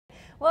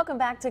Welcome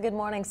back to Good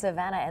Morning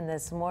Savannah, and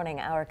this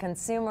morning our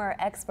consumer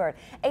expert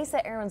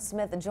Asa Aarons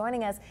Smith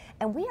joining us,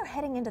 and we are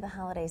heading into the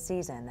holiday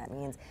season. That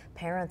means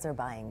parents are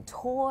buying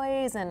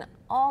toys and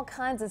all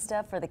kinds of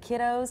stuff for the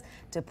kiddos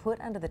to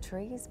put under the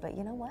trees, but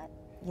you know what?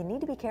 You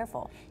need to be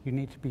careful. You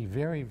need to be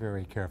very,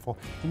 very careful.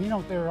 And you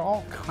know, there are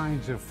all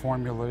kinds of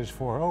formulas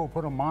for, oh,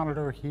 put a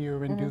monitor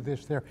here and do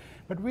this there.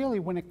 But really,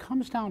 when it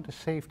comes down to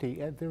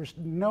safety, there's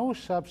no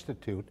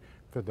substitute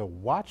for the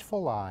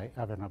watchful eye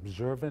of an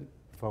observant,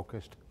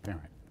 focused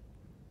parent.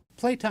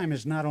 Playtime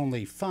is not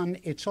only fun,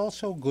 it's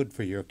also good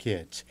for your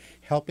kids,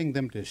 helping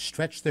them to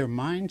stretch their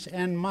minds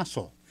and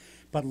muscle.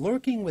 But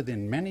lurking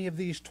within many of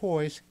these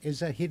toys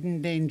is a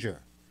hidden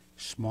danger: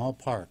 small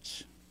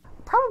parts.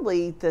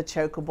 Probably the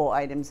chokeable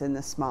items in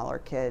the smaller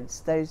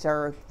kids. Those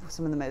are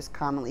some of the most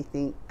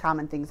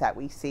common things that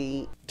we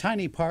see.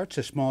 Tiny parts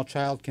a small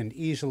child can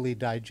easily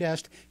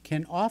digest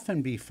can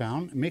often be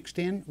found mixed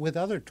in with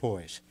other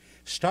toys.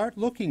 Start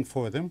looking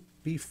for them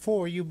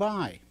before you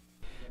buy.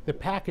 The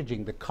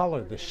packaging, the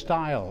color, the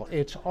style,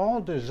 it's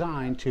all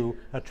designed to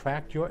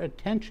attract your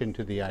attention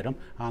to the item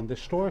on the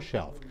store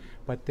shelf.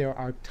 But there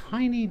are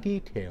tiny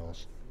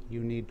details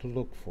you need to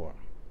look for.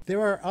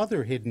 There are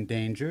other hidden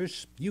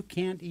dangers you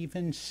can't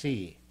even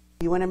see.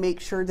 You want to make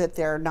sure that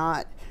they're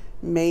not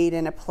made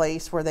in a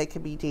place where they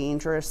could be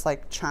dangerous,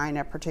 like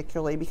China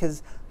particularly,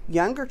 because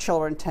younger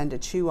children tend to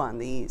chew on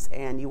these,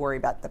 and you worry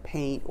about the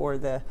paint or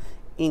the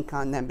ink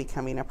on them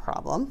becoming a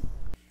problem.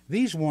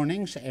 These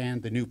warnings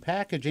and the new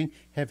packaging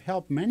have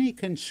helped many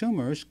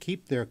consumers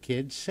keep their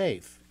kids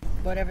safe.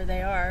 Whatever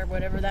they are,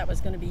 whatever that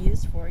was going to be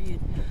used for, you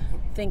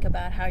think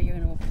about how you're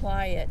going to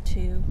apply it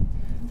to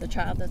the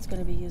child that's going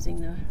to be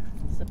using the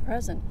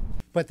present.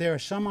 But there are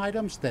some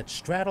items that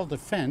straddle the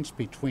fence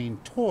between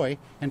toy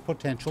and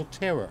potential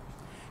terror.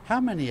 How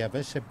many of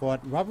us have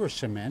bought rubber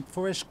cement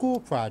for a school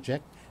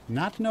project,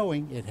 not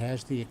knowing it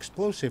has the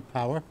explosive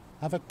power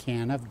of a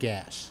can of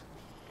gas?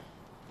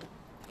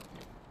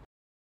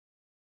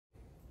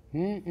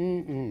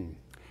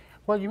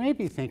 Well, you may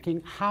be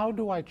thinking, how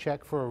do I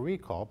check for a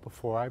recall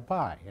before I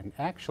buy? And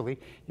actually,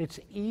 it's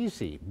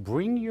easy.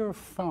 Bring your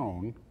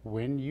phone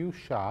when you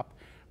shop.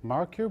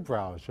 Mark your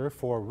browser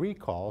for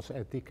recalls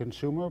at the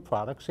Consumer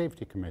Product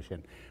Safety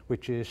Commission,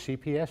 which is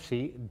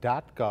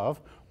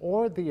cpsc.gov,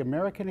 or the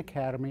American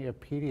Academy of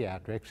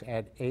Pediatrics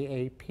at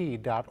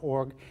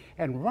aap.org,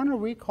 and run a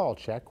recall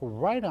check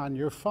right on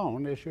your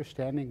phone as you're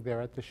standing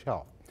there at the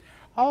shelf.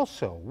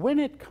 Also, when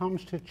it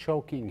comes to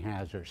choking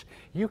hazards,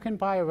 you can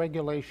buy a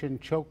regulation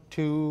choke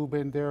tube,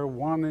 and they're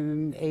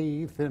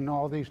 1/8 and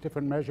all these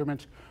different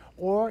measurements,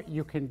 or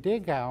you can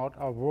dig out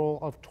a roll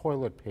of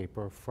toilet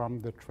paper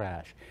from the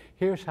trash.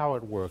 Here's how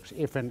it works.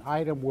 If an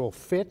item will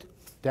fit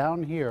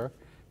down here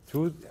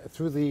through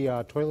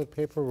the toilet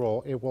paper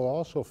roll, it will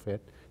also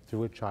fit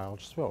through a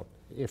child's throat.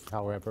 If,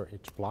 however,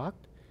 it's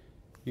blocked,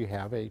 you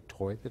have a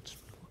toy that's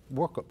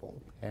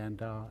workable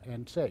and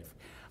safe.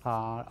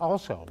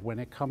 Also, when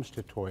it comes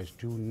to toys,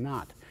 do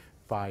not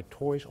buy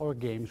toys or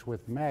games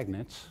with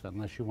magnets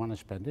unless you want to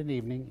spend an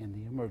evening in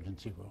the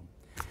emergency room.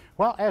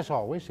 Well, as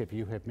always, if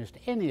you have missed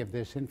any of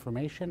this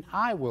information,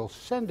 I will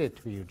send it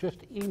to you.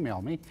 Just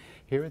email me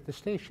here at the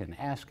station,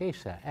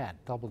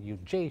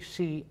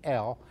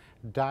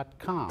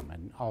 askasa@wjcl.com.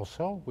 And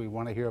also, we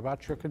want to hear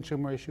about your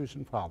consumer issues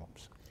and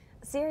problems.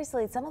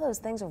 Seriously, some of those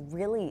things are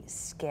really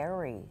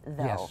scary,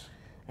 though. Yes.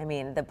 I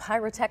mean, the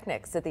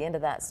pyrotechnics at the end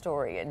of that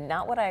story, and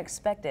not what I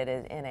expected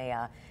in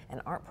an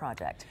art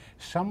project.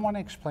 Someone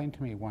explained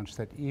to me once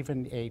that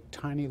even a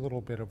tiny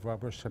little bit of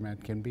rubber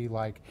cement can be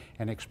like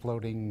an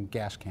exploding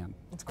gas can.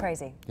 It's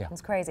crazy. Yeah.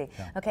 It's crazy.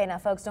 Yeah. Okay, now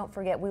folks, don't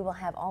forget, we will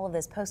have all of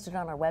this posted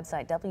on our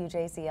website,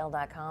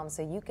 wjcl.com,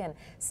 so you can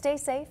stay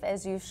safe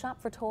as you shop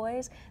for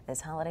toys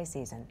this holiday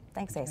season.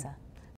 Thanks, Asa.